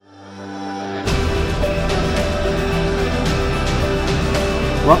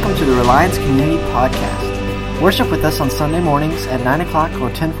welcome to the Reliance Community Podcast. Worship with us on Sunday mornings at 9 o'clock or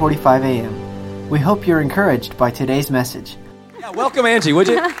 10:45 a.m. We hope you're encouraged by today's message. Yeah, welcome, Angie, would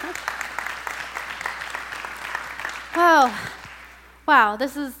you? Oh, wow,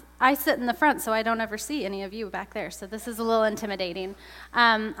 I sit in the front, so I don't ever see any of you back there, so this is a little intimidating.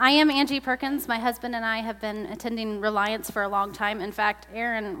 I am Angie Perkins. My husband and I have been attending Reliance for a long time. In fact,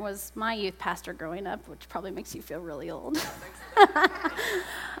 Aaron was my youth pastor growing up, which probably makes you feel really old.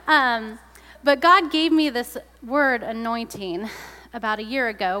 But God gave me this word, anointing, about a year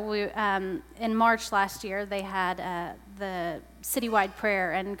ago. In March last year, they had the citywide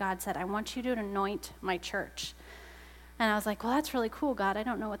prayer, and God said, I want you to anoint my church. And I was like, well, that's really cool, God. I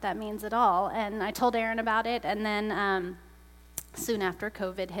don't know what that means at all. And I told Aaron about it, and then soon after,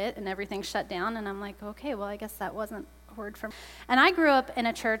 COVID hit, and everything shut down, and I'm like, okay, well, I guess that wasn't a word from. And I grew up in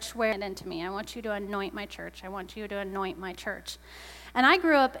a church where it into me, I want you to anoint my church. I want you to anoint my church. And I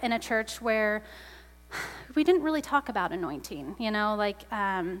grew up in a church where we didn't really talk about anointing,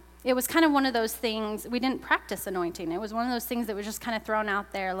 it was kind of one of those things, we didn't practice anointing. It was one of those things that was just kind of thrown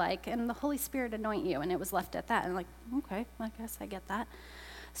out there and the Holy Spirit anoint you, and it was left at that. And okay, I guess I get that.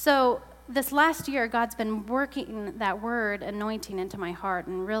 So this last year, God's been working that word, anointing, into my heart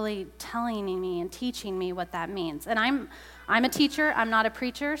and really telling me and teaching me what that means. And I'm a teacher, I'm not a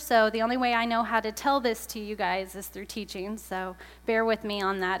preacher, so the only way I know how to tell this to you guys is through teaching, so bear with me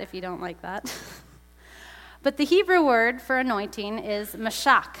on that if you don't like that. But the Hebrew word for anointing is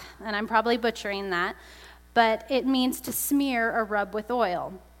mashak, and I'm probably butchering that, but it means to smear or rub with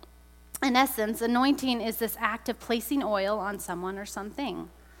oil. In essence, anointing is this act of placing oil on someone or something.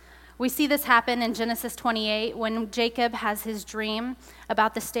 We see this happen in Genesis 28 when Jacob has his dream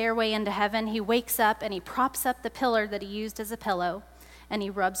about the stairway into heaven. He wakes up and he props up the pillar that he used as a pillow, and he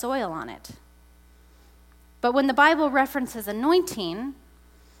rubs oil on it. But when the Bible references anointing,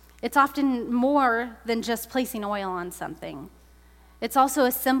 it's often more than just placing oil on something. It's also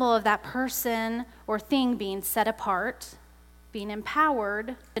a symbol of that person or thing being set apart, being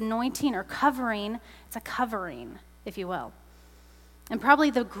empowered. Anointing or covering, it's a covering, if you will. And probably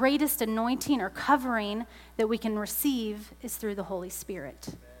the greatest anointing or covering that we can receive is through the Holy Spirit.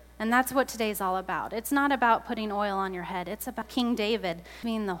 And that's what today's all about. It's not about putting oil on your head. It's about King David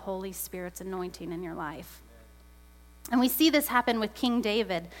being the Holy Spirit's anointing in your life. And we see this happen with King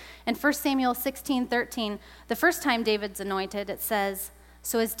David. In 1 Samuel 16:13, the first time David's anointed, it says,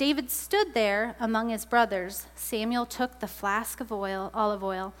 so as David stood there among his brothers, Samuel took the flask of olive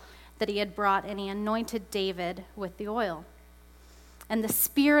oil that he had brought, and he anointed David with the oil. And the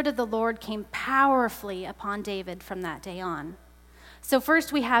Spirit of the Lord came powerfully upon David from that day on. So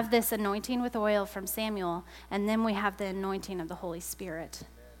first we have this anointing with oil from Samuel, and then we have the anointing of the Holy Spirit.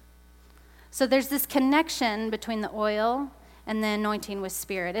 So there's this connection between the oil and the anointing with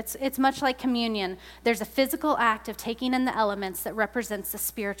Spirit. It's much like communion. There's a physical act of taking in the elements that represents the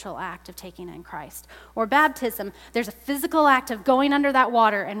spiritual act of taking in Christ. Or baptism, there's a physical act of going under that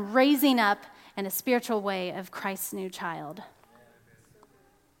water and raising up in a spiritual way of Christ's new child.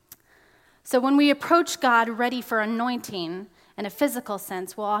 So when we approach God ready for anointing in a physical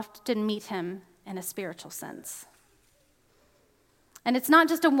sense, we'll often meet him in a spiritual sense. And it's not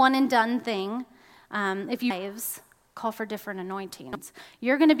just a one-and-done thing. If you call for different anointings,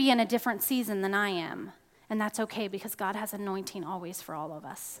 you're going to be in a different season than I am. And that's okay, because God has anointing always for all of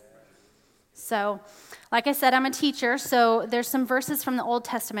us. So, like I said, I'm a teacher, so there's some verses from the Old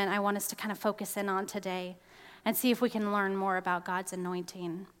Testament I want us to kind of focus in on today and see if we can learn more about God's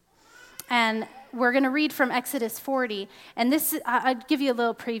anointing. And we're going to read from Exodus 40, and I'll give you a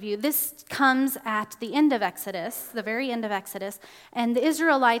little preview. This comes at the end of Exodus, the very end of Exodus, and the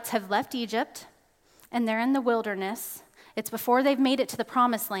Israelites have left Egypt, and they're in the wilderness. It's before they've made it to the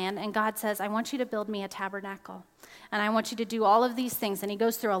promised land, and God says, I want you to build me a tabernacle, and I want you to do all of these things, and he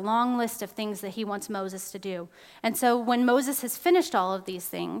goes through a long list of things that he wants Moses to do. And so when Moses has finished all of these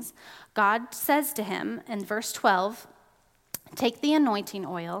things, God says to him in verse 12, take the anointing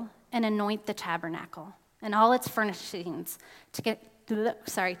oil and anoint the tabernacle and all its furnishings to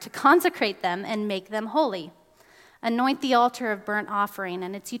consecrate them and make them holy. Anoint the altar of burnt offering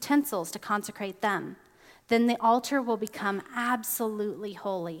and its utensils to consecrate them. Then the altar will become absolutely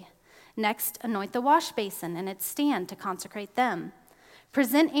holy. Next, anoint the wash basin and its stand to consecrate them.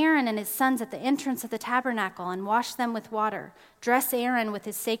 Present Aaron and his sons at the entrance of the tabernacle and wash them with water. Dress Aaron with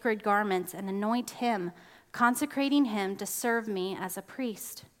his sacred garments and anoint him, consecrating him to serve me as a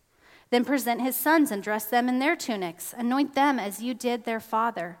priest. Then present his sons and dress them in their tunics. Anoint them as you did their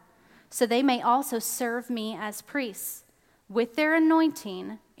father, so they may also serve me as priests. With their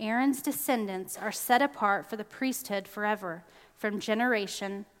anointing, Aaron's descendants are set apart for the priesthood forever, from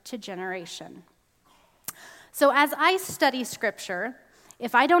generation to generation. So as I study Scripture,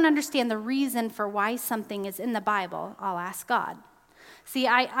 if I don't understand the reason for why something is in the Bible, I'll ask God. See,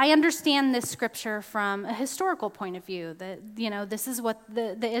 I understand this Scripture from a historical point of view. This is what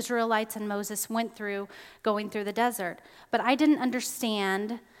the Israelites and Moses went through going through the desert. But I didn't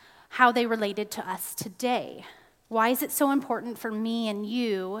understand how they related to us today. Why is it so important for me and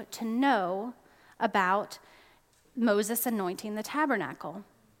you to know about Moses anointing the tabernacle?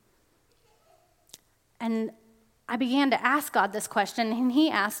 And I began to ask God this question, and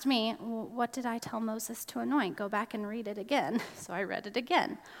he asked me, well, what did I tell Moses to anoint? Go back and read it again. So I read it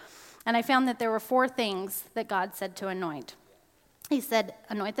again. And I found that there were 4 things that God said to anoint. He said,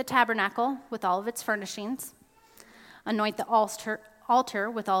 anoint the tabernacle with all of its furnishings, anoint the altar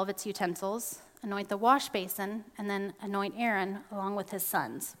with all of its utensils, anoint the wash basin, and then anoint Aaron along with his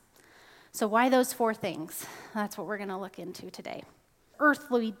sons. So why those 4 things? That's what we're going to look into today.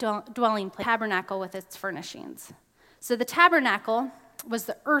 Earthly dwelling place, tabernacle with its furnishings. So the tabernacle was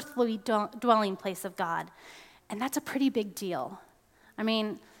the earthly dwelling place of God, and that's a pretty big deal. I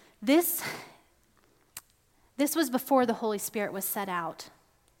mean, this was before the Holy Spirit was set out.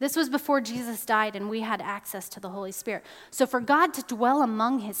 This was before Jesus died and we had access to the Holy Spirit. So for God to dwell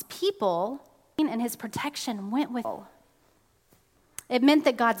among his people, and his protection went with it. It meant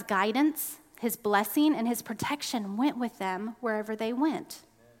that God's guidance, his blessing, and his protection went with them wherever they went.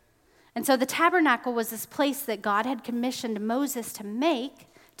 And so the tabernacle was this place that God had commissioned Moses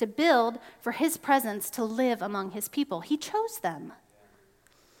to build for his presence to live among his people. He chose them.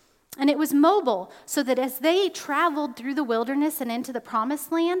 And it was mobile, so that as they traveled through the wilderness and into the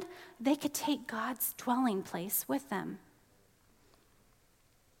promised land, they could take God's dwelling place with them.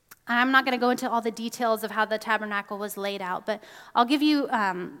 I'm not going to go into all the details of how the tabernacle was laid out, but I'll give you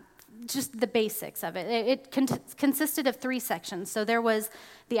just the basics of it. It consisted of 3 sections. So there was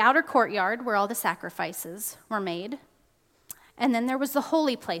the outer courtyard where all the sacrifices were made. And then there was the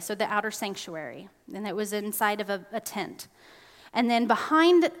holy place, or the outer sanctuary. And it was inside of a tent. And then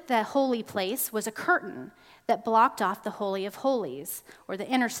behind the holy place was a curtain that blocked off the Holy of Holies, or the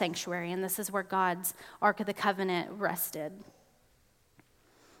inner sanctuary. And this is where God's Ark of the Covenant rested.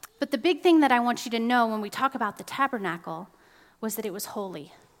 But the big thing that I want you to know when we talk about the tabernacle was that it was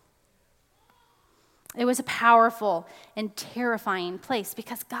holy. It was a powerful and terrifying place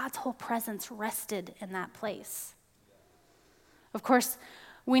because God's whole presence rested in that place. Of course,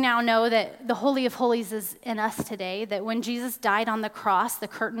 we now know that the Holy of Holies is in us today, that when Jesus died on the cross, the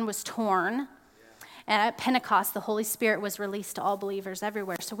curtain was torn. And at Pentecost, the Holy Spirit was released to all believers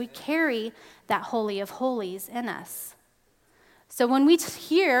everywhere. So we carry that Holy of Holies in us. So when we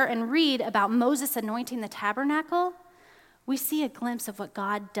hear and read about Moses anointing the tabernacle, we see a glimpse of what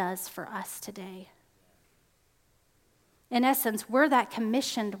God does for us today. In essence, we're that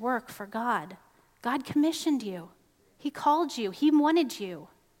commissioned work for God. God commissioned you. He called you. He wanted you.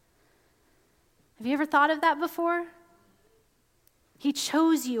 Have you ever thought of that before? He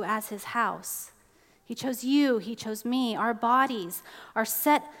chose you as his house. He chose you. He chose me. Our bodies are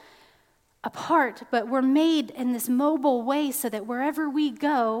set apart, but we're made in this mobile way so that wherever we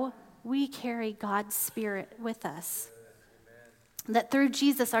go, we carry God's Spirit with us. That through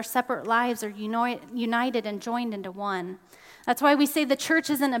Jesus, our separate lives are united and joined into one. That's why we say the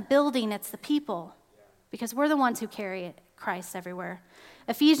church isn't a building, it's the people, because we're the ones who carry Christ everywhere.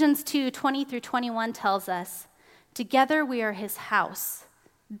 Ephesians 2:20-21 tells us, together we are his house,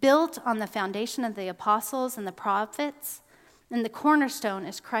 built on the foundation of the apostles and the prophets, and the cornerstone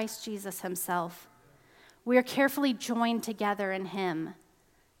is Christ Jesus himself. We are carefully joined together in him,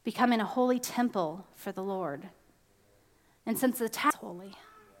 becoming a holy temple for the Lord. And since the tabernacle is holy,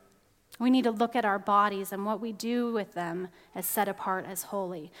 we need to look at our bodies and what we do with them as set apart as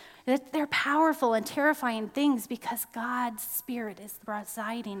holy. They're powerful and terrifying things because God's Spirit is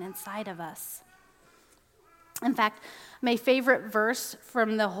residing inside of us. In fact, my favorite verse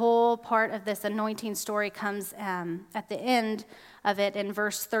from the whole part of this anointing story comes at the end of it in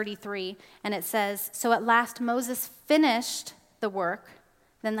verse 33, and it says, so at last Moses finished the work,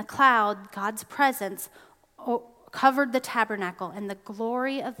 then the cloud, God's presence, covered the tabernacle, and the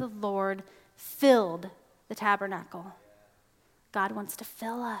glory of the Lord filled the tabernacle. God wants to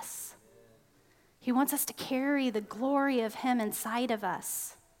fill us. He wants us to carry the glory of him inside of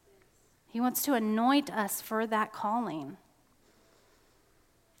us. He wants to anoint us for that calling.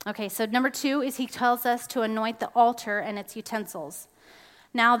 Okay, so number 2 is he tells us to anoint the altar and its utensils.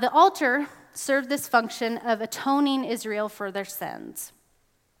 Now, the altar served this function of atoning Israel for their sins.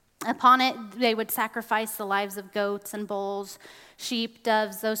 Upon it, they would sacrifice the lives of goats and bulls, sheep,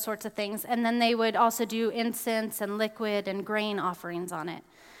 doves, those sorts of things. And then they would also do incense and liquid and grain offerings on it.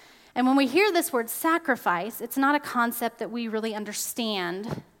 And when we hear this word sacrifice, it's not a concept that we really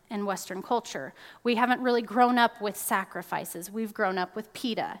understand in Western culture. We haven't really grown up with sacrifices. We've grown up with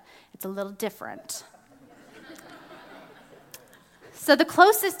PETA. It's a little different. So the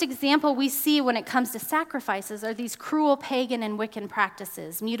closest example we see when it comes to sacrifices are these cruel pagan and Wiccan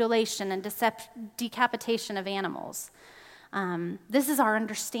practices, mutilation and decapitation of animals. This is our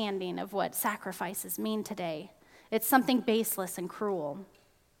understanding of what sacrifices mean today. It's something baseless and cruel.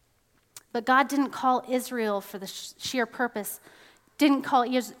 But God didn't call Israel for the sheer purpose, didn't call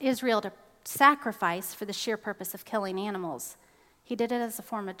Israel to sacrifice for the sheer purpose of killing animals. He did it as a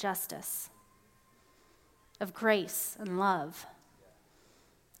form of justice, of grace and love.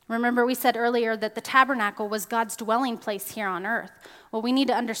 Remember, we said earlier that the tabernacle was God's dwelling place here on earth. Well, we need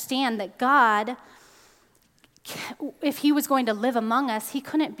to understand that God, if he was going to live among us, he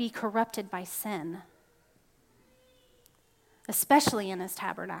couldn't be corrupted by sin, especially in his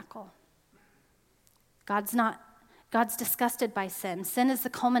tabernacle. God's disgusted by sin. Sin is the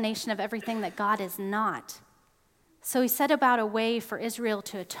culmination of everything that God is not. So he set about a way for Israel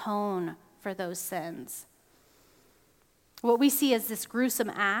to atone for those sins. What we see as this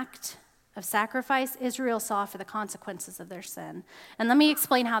gruesome act of sacrifice, Israel saw for the consequences of their sin. And let me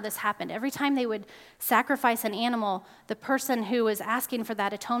explain how this happened. Every time they would sacrifice an animal, the person who was asking for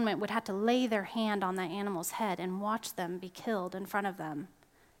that atonement would have to lay their hand on that animal's head and watch them be killed in front of them.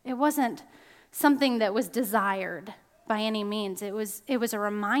 It wasn't something that was desired by any means. It was a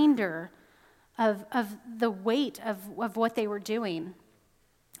reminder of the weight of what they were doing.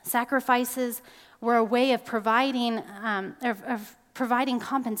 Sacrifices were a way of providing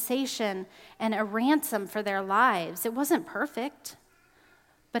compensation and a ransom for their lives. It wasn't perfect,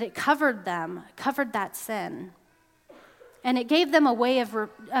 but it covered that sin. And it gave them a way of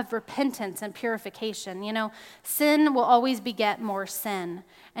repentance and purification. You know, sin will always beget more sin.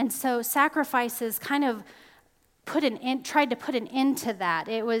 And so sacrifices kind of tried to put an end to that.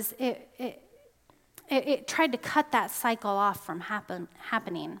 It tried to cut that cycle off from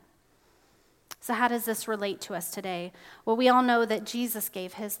happening. So how does this relate to us today? Well, we all know that Jesus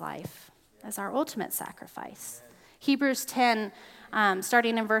gave his life as our ultimate sacrifice. Hebrews 10,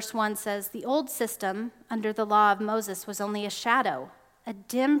 starting in verse 1, says, "The old system under the law of Moses was only a shadow, a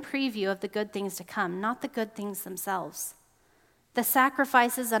dim preview of the good things to come, not the good things themselves. The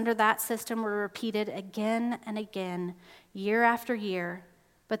sacrifices under that system were repeated again and again, year after year,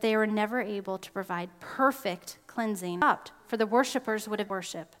 but they were never able to provide perfect cleansing. For the worshipers would have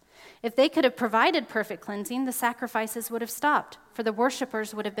worship. If they could have provided perfect cleansing, the sacrifices would have stopped, for the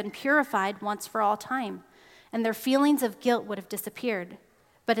worshipers would have been purified once for all time, and their feelings of guilt would have disappeared.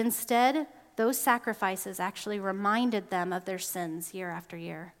 But instead, those sacrifices actually reminded them of their sins year after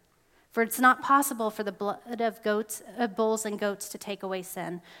year. For it's not possible for the blood of bulls and goats to take away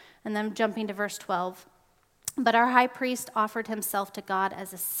sin." And then jumping to verse 12. "But our high priest offered himself to God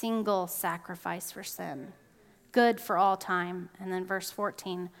as a single sacrifice for sin, good for all time." And then verse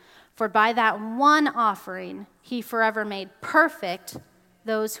 14. "For by that one offering, he forever made perfect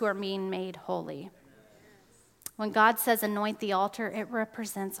those who are being made holy." When God says anoint the altar, it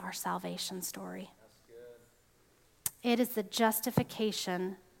represents our salvation story. It is the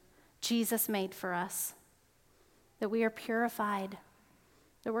justification Jesus made for us, that we are purified,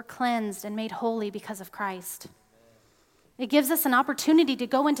 that we're cleansed and made holy because of Christ. It gives us an opportunity to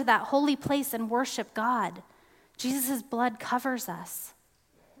go into that holy place and worship God. Jesus' blood covers us.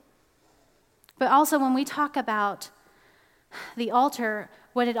 But also when we talk about the altar,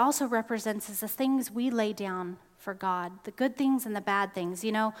 what it also represents is the things we lay down for God, the good things and the bad things.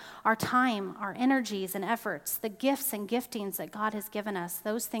 You know, our time, our energies and efforts, the gifts and giftings that God has given us,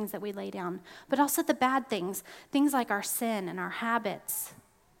 those things that we lay down. But also the bad things like our sin and our habits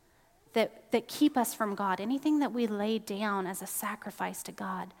that keep us from God. Anything that we lay down as a sacrifice to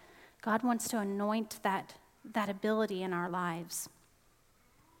God, God wants to anoint that ability in our lives.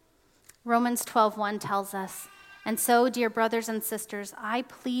 Romans 12:1 tells us, "And so, dear brothers and sisters, I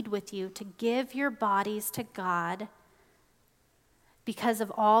plead with you to give your bodies to God because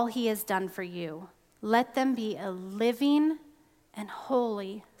of all he has done for you. Let them be a living and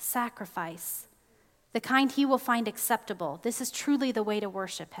holy sacrifice, the kind he will find acceptable. This is truly the way to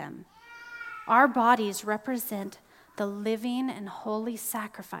worship him." Our bodies represent the living and holy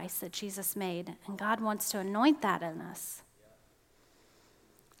sacrifice that Jesus made, and God wants to anoint that in us.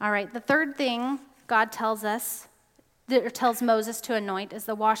 All right, the third thing God tells us, tells Moses to anoint is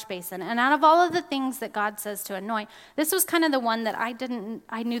the wash basin. And out of all of the things that God says to anoint, this was kind of the one that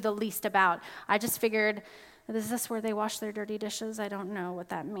I knew the least about. I just figured, is this where they wash their dirty dishes? I don't know what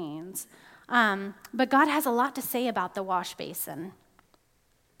that means. But God has a lot to say about the wash basin.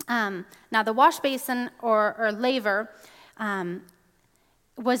 Now, the wash basin or laver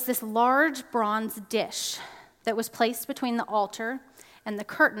was this large bronze dish that was placed between the altar and the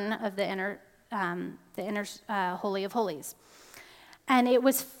curtain of the inner Holy of Holies. And it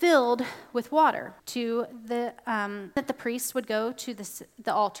was filled with water that the priests would go to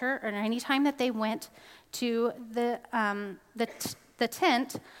the altar, or any time that they went to the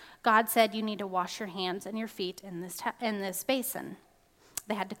tent, God said, you need to wash your hands and your feet in this basin.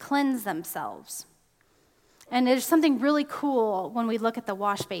 They had to cleanse themselves. And there's something really cool when we look at the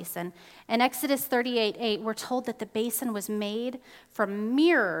wash basin. In Exodus 38:8, we're told that the basin was made from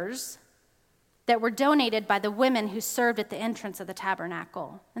mirrors that were donated by the women who served at the entrance of the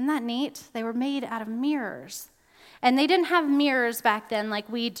tabernacle. Isn't that neat? They were made out of mirrors. And they didn't have mirrors back then like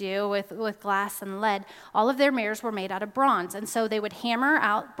we do with glass and lead. All of their mirrors were made out of bronze. And so they would hammer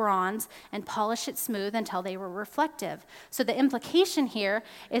out bronze and polish it smooth until they were reflective. So the implication here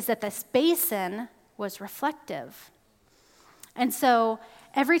is that this basin was reflective. And so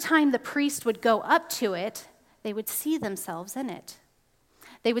every time the priest would go up to it, they would see themselves in it.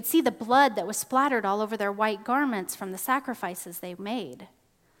 They would see the blood that was splattered all over their white garments from the sacrifices they made.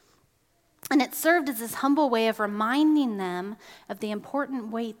 And it served as this humble way of reminding them of the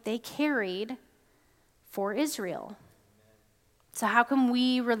important weight they carried for Israel. So how can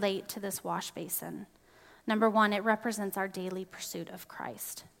we relate to this wash basin? Number one, it represents our daily pursuit of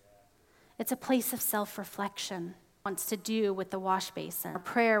Christ. It's a place of self-reflection. Wants to do with the wash basin. Our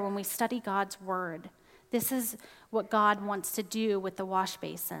prayer when we study God's word. This is what God wants to do with the wash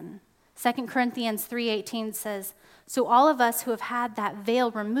basin. 2 Corinthians 3:18 says, so all of us who have had that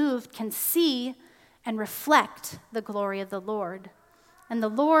veil removed can see and reflect the glory of the Lord. And the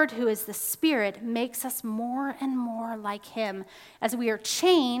Lord, who is the Spirit, makes us more and more like him as we are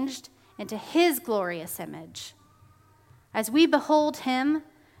changed into his glorious image. As we behold him,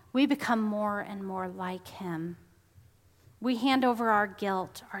 we become more and more like him. We hand over our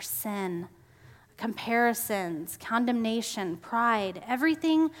guilt, our sin, comparisons, condemnation, pride,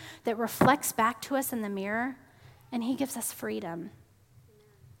 everything that reflects back to us in the mirror, and he gives us freedom.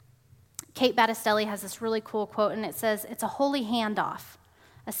 Kate Battistelli has this really cool quote, and it says, it's a holy handoff,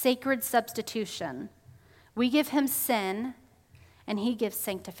 a sacred substitution. We give him sin, and he gives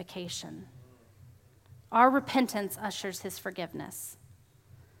sanctification. Our repentance ushers his forgiveness.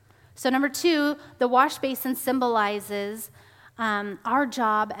 So number two, the wash basin symbolizes our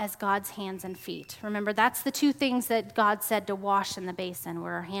job as God's hands and feet. Remember, that's the two things that God said to wash in the basin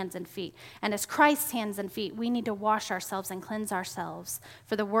were our hands and feet. And as Christ's hands and feet, we need to wash ourselves and cleanse ourselves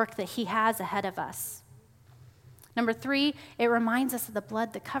for the work that he has ahead of us. Number three, it reminds us of the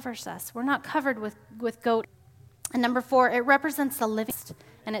blood that covers us. We're not covered with goat. And number four, it represents the living,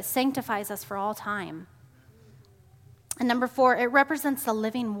 and it sanctifies us for all time. And number four, it represents the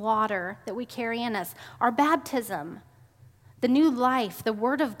living water that we carry in us. Our baptism, the new life, the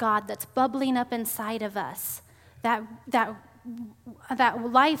word of God that's bubbling up inside of us. That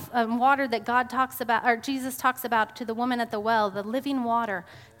life and water that God talks about, or Jesus talks about to the woman at the well, the living water,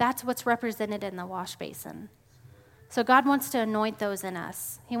 that's what's represented in the wash basin. So God wants to anoint those in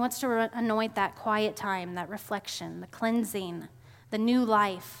us. He wants to anoint that quiet time, that reflection, the cleansing, the new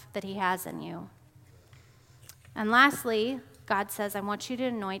life that he has in you. And lastly, God says, I want you to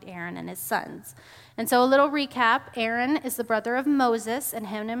anoint Aaron and his sons. And so a little recap, Aaron is the brother of Moses, and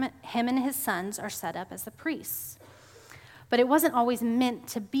him and his sons are set up as the priests. But it wasn't always meant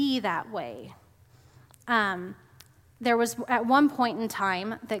to be that way. There was at one point in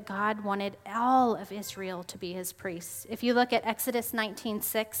time that God wanted all of Israel to be his priests. If you look at Exodus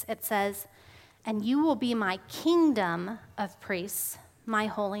 19:6, it says, and you will be my kingdom of priests, my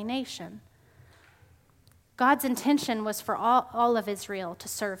holy nation. God's intention was for all of Israel to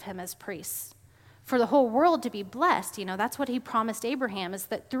serve him as priests, for the whole world to be blessed. You know, that's what he promised Abraham, is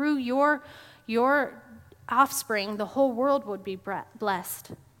that through your offspring, the whole world would be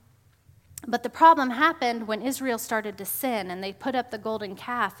blessed. But the problem happened when Israel started to sin, and they put up the golden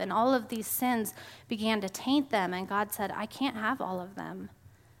calf, and all of these sins began to taint them, and God said, I can't have all of them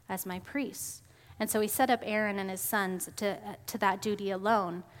as my priests. And so he set up Aaron and his sons to that duty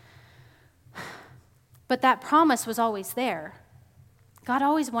alone. But that promise was always there. God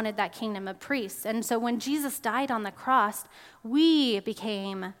always wanted that kingdom of priests. And so when Jesus died on the cross, we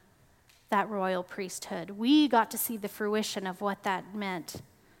became that royal priesthood. We got to see the fruition of what that meant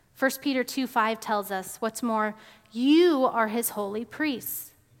 1 Peter 2:5 tells us, what's more, you are his holy priests.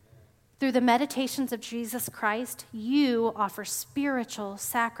 Through the meditations of Jesus Christ, you offer spiritual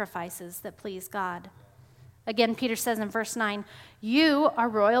sacrifices that please God. Again, Peter says in verse 9, you are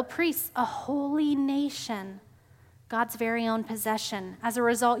royal priests, a holy nation, God's very own possession. As a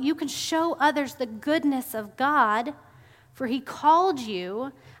result, you can show others the goodness of God, for he called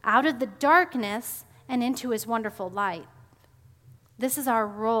you out of the darkness and into his wonderful light. This is our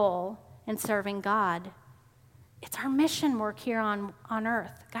role in serving God. It's our mission work here on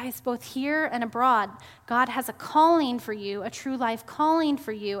earth. Guys, both here and abroad, God has a calling for you, a true life calling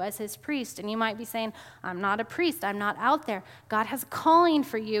for you as his priest. And you might be saying, I'm not a priest, I'm not out there. God has a calling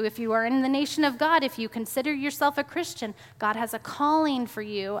for you. If you are in the nation of God, if you consider yourself a Christian, God has a calling for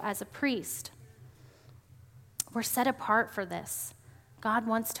you as a priest. We're set apart for this. God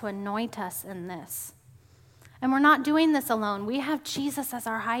wants to anoint us in this. And we're not doing this alone. We have Jesus as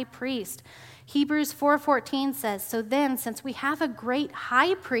our high priest. Hebrews 4:14 says, so then, since we have a great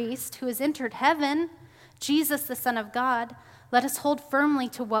high priest who has entered heaven, Jesus, the Son of God, let us hold firmly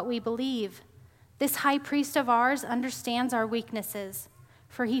to what we believe. This high priest of ours understands our weaknesses,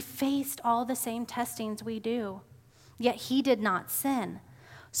 for he faced all the same testings we do, yet he did not sin.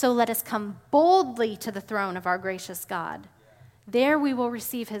 So let us come boldly to the throne of our gracious God. There we will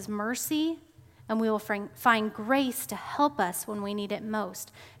receive his mercy, and we will find grace to help us when we need it most.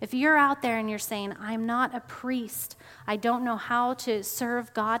 If you're out there and you're saying, I'm not a priest, I don't know how to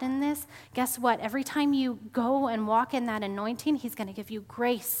serve God in this, guess what? Every time you go and walk in that anointing, he's going to give you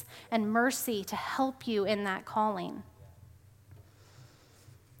grace and mercy to help you in that calling.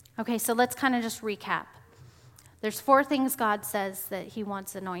 Okay, so let's kind of just recap. There's 4 things God says that he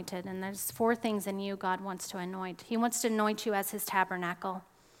wants anointed, and there's 4 things in you God wants to anoint. He wants to anoint you as his tabernacle.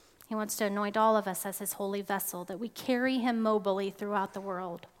 He wants to anoint all of us as his holy vessel, that we carry him mobily throughout the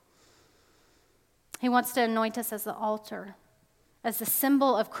world. He wants to anoint us as the altar, as the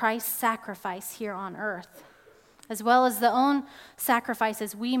symbol of Christ's sacrifice here on earth, as well as the own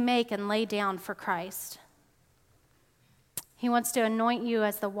sacrifices we make and lay down for Christ. He wants to anoint you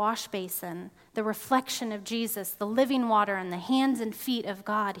as the wash basin, the reflection of Jesus, the living water, and the hands and feet of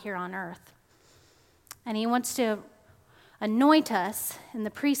God here on earth. And he wants to anoint us in the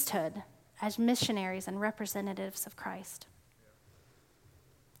priesthood as missionaries and representatives of Christ.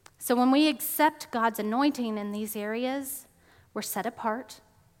 So when we accept God's anointing in these areas, we're set apart,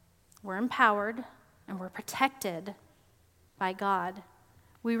 we're empowered, and we're protected by God.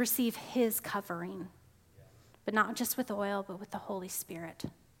 We receive his covering, but not just with oil, but with the Holy Spirit.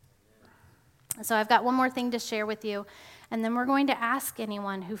 So I've got one more thing to share with you, and then we're going to ask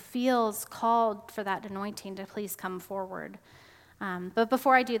anyone who feels called for that anointing to please come forward. But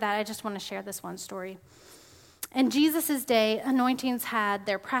before I do that, I just want to share this one story. In Jesus' day, anointings had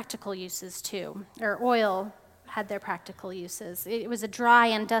their practical uses too, or oil had their practical uses. It was a dry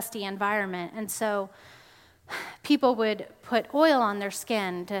and dusty environment, and so people would put oil on their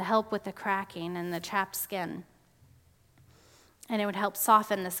skin to help with the cracking and the chapped skin. And it would help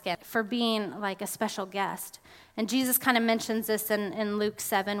soften the skin for being like a special guest. And Jesus kind of mentions this in Luke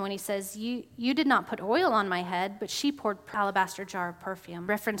 7 when he says, you did not put oil on my head, but she poured alabaster jar of perfume.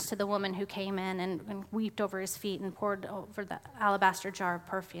 Reference to the woman who came in and wept over his feet and poured over the alabaster jar of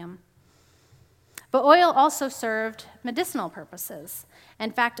perfume. But oil also served medicinal purposes.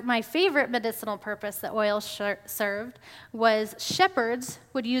 In fact, my favorite medicinal purpose that oil served was shepherds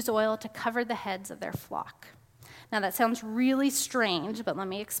would use oil to cover the heads of their flock. Now, that sounds really strange, but let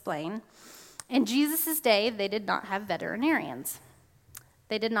me explain. In Jesus' day, they did not have veterinarians.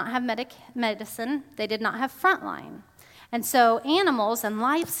 They did not have medicine. They did not have frontline. And so animals and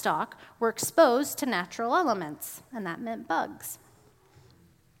livestock were exposed to natural elements, and that meant bugs.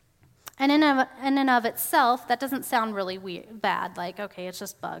 And in and of itself, that doesn't sound really bad, like, okay, it's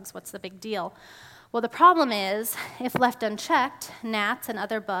just bugs, what's the big deal? Well, the problem is, if left unchecked, gnats and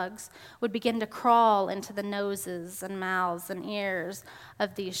other bugs would begin to crawl into the noses and mouths and ears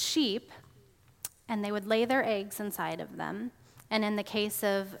of these sheep, and they would lay their eggs inside of them. And in the case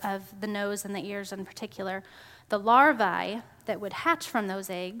of the nose and the ears in particular, the larvae that would hatch from those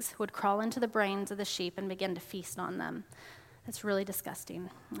eggs would crawl into the brains of the sheep and begin to feast on them. That's really disgusting,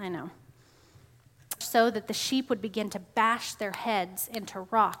 I know. So that the sheep would begin to bash their heads into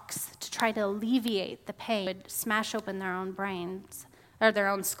rocks to try to alleviate the pain. They would smash open their own brains, or their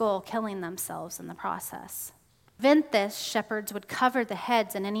own skull, killing themselves in the process. To prevent this, shepherds would cover the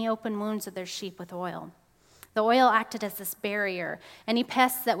heads and any open wounds of their sheep with oil. The oil acted as this barrier. Any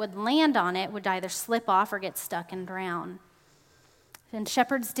pests that would land on it would either slip off or get stuck and drown. And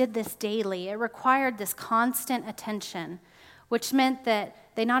shepherds did this daily. It required this constant attention, which meant that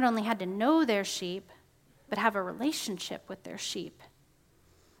they not only had to know their sheep, but have a relationship with their sheep.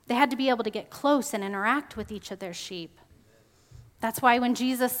 They had to be able to get close and interact with each of their sheep. That's why when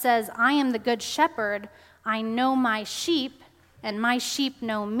Jesus says, I am the good shepherd, I know my sheep, and my sheep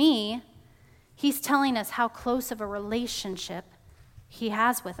know me, he's telling us how close of a relationship he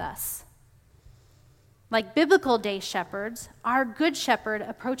has with us. Like biblical day shepherds, our good shepherd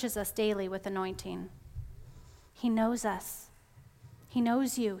approaches us daily with anointing. He knows us. He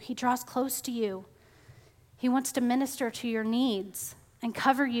knows you. He draws close to you. He wants to minister to your needs and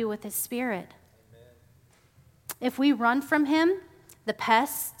cover you with his Spirit. Amen. If we run from him, the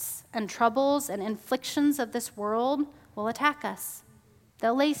pests and troubles and inflictions of this world will attack us.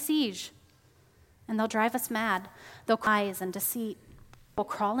 They'll lay siege, and they'll drive us mad. They'll lies and deceit will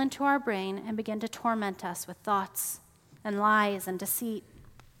crawl into our brain and begin to torment us with thoughts and lies and deceit.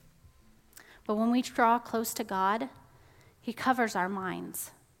 But when we draw close to God, he covers our minds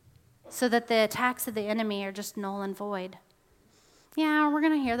so that the attacks of the enemy are just null and void. Yeah, we're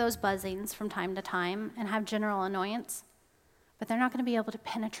going to hear those buzzings from time to time and have general annoyance, but they're not going to be able to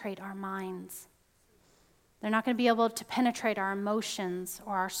penetrate our minds. They're not going to be able to penetrate our emotions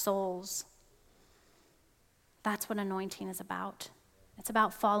or our souls. That's what anointing is about. It's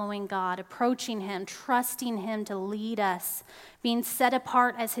about following God, approaching him, trusting him to lead us, being set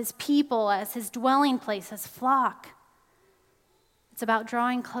apart as his people, as his dwelling place, his flock. It's about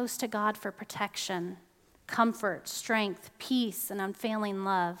drawing close to God for protection, comfort, strength, peace, and unfailing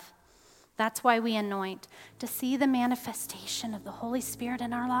love. That's why we anoint, to see the manifestation of the Holy Spirit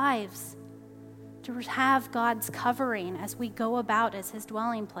in our lives, to have God's covering as we go about as his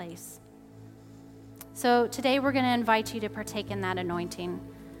dwelling place. So today we're going to invite you to partake in that anointing.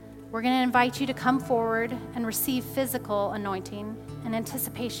 We're going to invite you to come forward and receive physical anointing in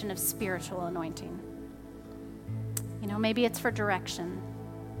anticipation of spiritual anointing. You know, maybe it's for direction.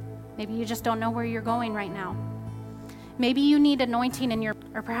 Maybe you just don't know where you're going right now. Maybe you need anointing in your,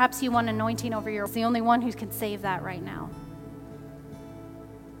 or perhaps you want anointing over your, it's the only one who can save that right now.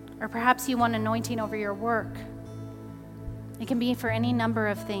 Or perhaps you want anointing over your work. It can be for any number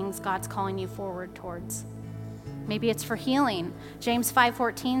of things God's calling you forward towards. Maybe it's for healing. James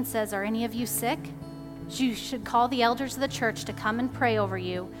 5:14 says, are any of you sick? You should call the elders of the church to come and pray over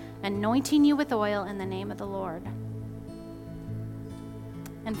you, anointing you with oil in the name of the Lord.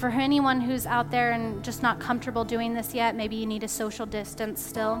 And for anyone who's out there and just not comfortable doing this yet, maybe you need a social distance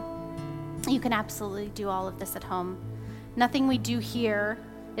still, you can absolutely do all of this at home. Nothing we do here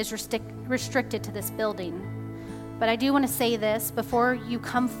is restricted to this building. But I do want to say this, before you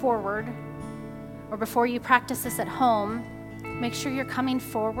come forward, or before you practice this at home, make sure you're coming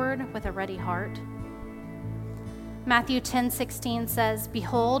forward with a ready heart. Matthew 10:16 says,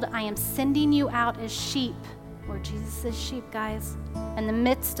 behold, I am sending you out as sheep, where Jesus is sheep, guys, in the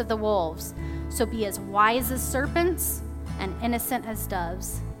midst of the wolves. So be as wise as serpents and innocent as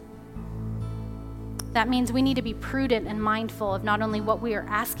doves. That means we need to be prudent and mindful of not only what we are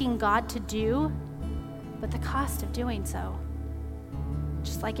asking God to do, but the cost of doing so.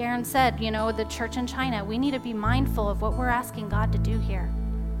 Just like Aaron said, you know, the church in China, we need to be mindful of what we're asking God to do here.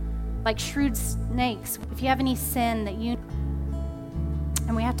 Like shrewd snakes, if you have any sin that you,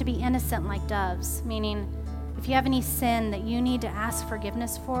 and we have to be innocent like doves, meaning if you have any sin that you need to ask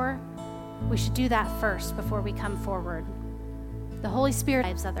forgiveness for, we should do that first before we come forward. The Holy Spirit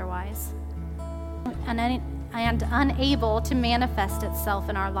lives otherwise, and unable to manifest itself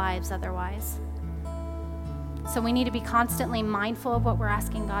in our lives otherwise. So we need to be constantly mindful of what we're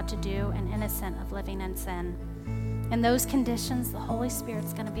asking God to do and innocent of living in sin. In those conditions, the Holy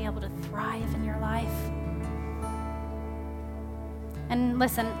Spirit's going to be able to thrive in your life. And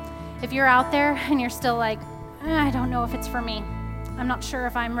listen, if you're out there and you're still like, I don't know if it's for me, I'm not sure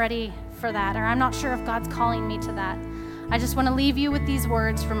if I'm ready for that, or I'm not sure if God's calling me to that, I just want to leave you with these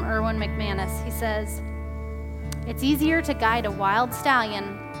words from Erwin McManus. He says, it's easier to guide a wild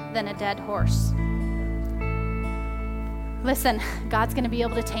stallion than a dead horse. Listen, God's going to be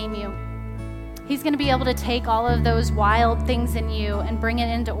able to tame you. He's going to be able to take all of those wild things in you and bring it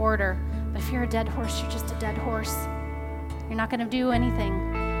into order. But if you're a dead horse, you're just a dead horse. You're not going to do anything.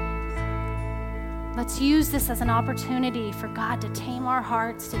 Let's use this as an opportunity for God to tame our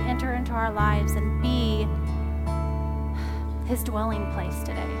hearts, to enter into our lives and be his dwelling place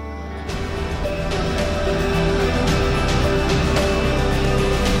today.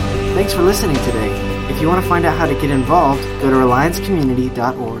 Thanks for listening today. If you want to find out how to get involved, go to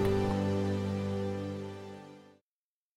alliancecommunity.org.